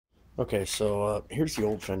Okay, so here's the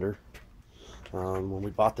old fender. When we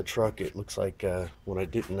bought the truck, it looks like what I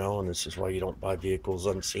didn't know, and this is why you don't buy vehicles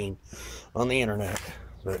unseen on the internet.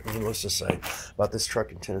 But needless to say, bought this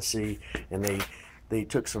truck in Tennessee, and they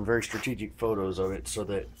took some very strategic photos of it so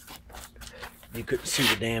that you couldn't see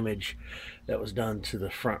the damage that was done to the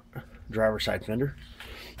front driver's side fender.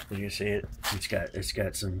 As you see it, it's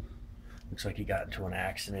got some. Looks like he got into an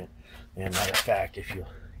accident. And matter of fact, if you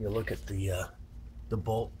look at the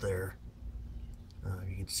bolt there,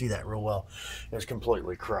 you can see that real well. It's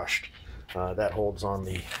completely crushed. That holds on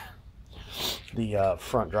the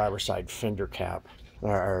front driver's side fender cap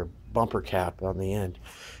or bumper cap on the end.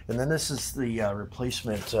 And then this is the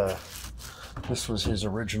replacement. This was his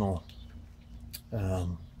original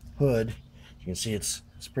hood. You can see it's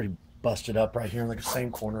pretty busted up right here in the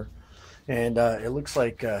same corner. And it looks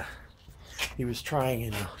like he was trying,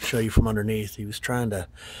 and I'll show you from underneath, he was trying to,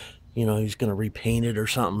 he was going to repaint it or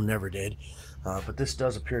something, never did. But this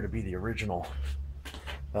does appear to be the original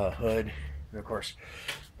hood. And of course,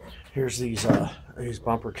 here's these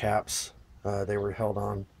bumper caps. They were held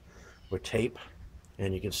on with tape,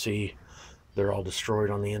 and you can see they're all destroyed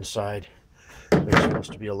on the inside. There's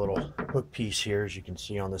supposed to be a little hook piece here, as you can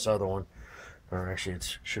see on this other one, or actually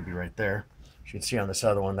it should be right there. You can see on this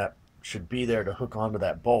other one that should be there to hook onto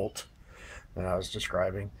that bolt that I was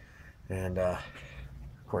describing. And of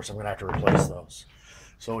course I'm gonna have to replace those.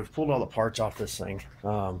 So we've pulled all the parts off this thing,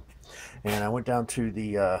 and I went down to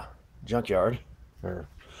the junkyard, or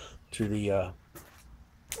to the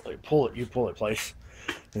pull it place,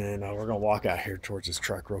 and we're gonna walk out here towards this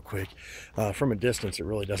truck real quick. From a distance, it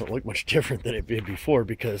really doesn't look much different than it did before,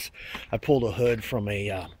 because I pulled a hood from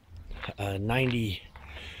a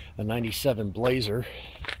 97 Blazer,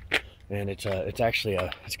 and it's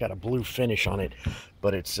got a blue finish on it,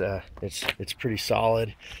 but it's pretty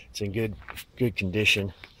solid. It's in good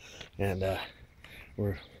condition, and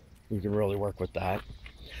we can really work with that.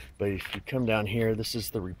 But if you come down here, this is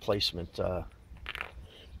the replacement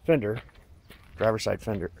fender, driver's side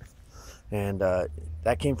fender, and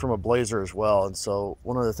that came from a Blazer as well. And so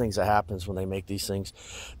one of the things that happens when they make these things,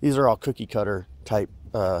 these are all cookie cutter type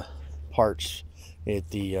parts at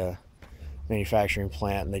the manufacturing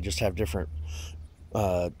plant, and they just have different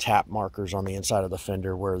tap markers on the inside of the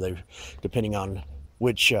fender, where they, depending on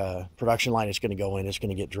which production line it's going to go in, it's going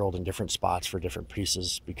to get drilled in different spots for different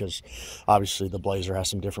pieces, because obviously the Blazer has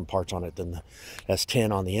some different parts on it than the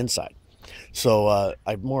S10 on the inside. So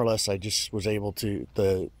I more or less, I just was able to,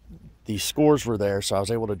 the scores were there, so I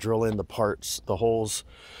was able to drill in the parts, the holes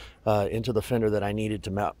into the fender that I needed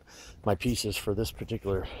to mount my pieces for this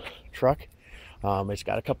particular truck. It's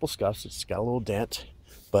got a couple scuffs, it's got a little dent,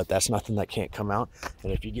 but that's nothing that can't come out.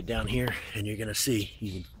 And if you get down here, and you're gonna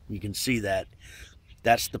see, you can see that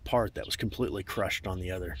that's the part that was completely crushed on the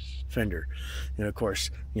other fender. And of course,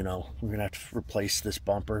 we're gonna have to replace this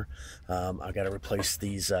bumper. I've got to replace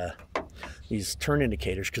these turn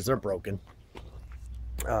indicators, because they're broken.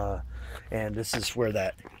 And this is where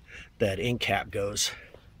that end cap goes.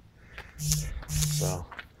 So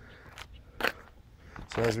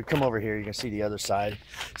as we come over here, you can see the other side,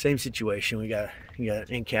 same situation. You got an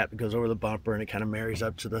end cap that goes over the bumper, and it kind of marries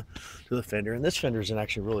up to the fender. And this fender is in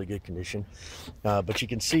actually really good condition. But you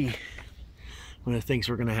can see one of the things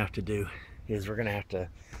we're going to have to do is we're going to have to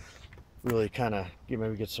really kind of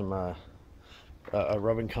maybe get some a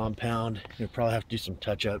rubbing compound. You'll probably have to do some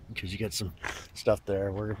touch up, because you get some stuff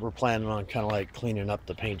there. We're planning on kind of like cleaning up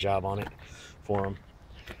the paint job on it for them.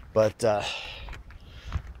 But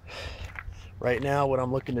right now, what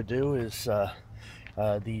I'm looking to do is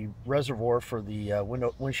the reservoir for the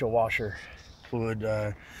windshield washer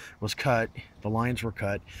fluid was cut. The lines were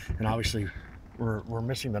cut, and obviously we're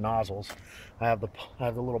missing the nozzles. I have the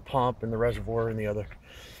little pump and the reservoir in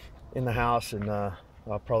the house, and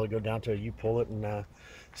I'll probably go down to a U-Pull-It and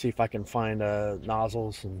see if I can find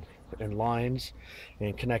nozzles and lines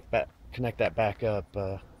and connect that back up.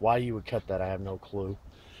 Why you would cut that, I have no clue.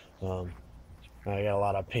 I got a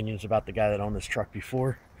lot of opinions about the guy that owned this truck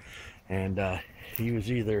before, and he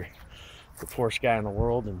was either the poorest guy in the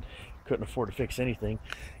world and couldn't afford to fix anything,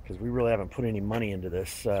 because we really haven't put any money into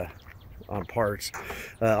this on parts.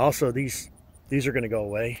 Also, these are going to go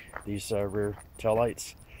away, these rear tail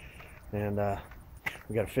lights, and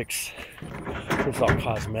we got to fix all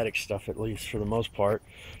cosmetic stuff, at least for the most part.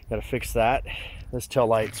 Got to fix that. This tail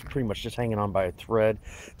light's pretty much just hanging on by a thread.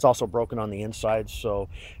 It's also broken on the inside, so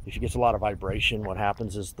if it gets a lot of vibration, what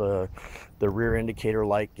happens is the rear indicator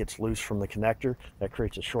light gets loose from the connector. That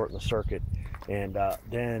creates a short in the circuit. And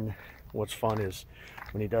then what's fun is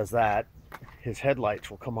when he does that, his headlights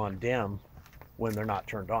will come on dim when they're not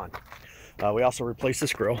turned on. We also replaced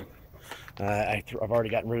this grill. I've already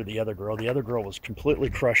gotten rid of the other grill. The other grill was completely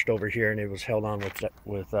crushed over here, and it was held on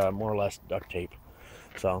with more or less duct tape.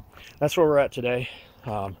 So that's where we're at today.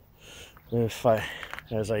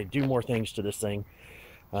 As I do more things to this thing,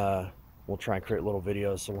 we'll try and create little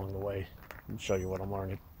videos along the way and show you what I'm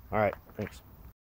learning. All right, thanks.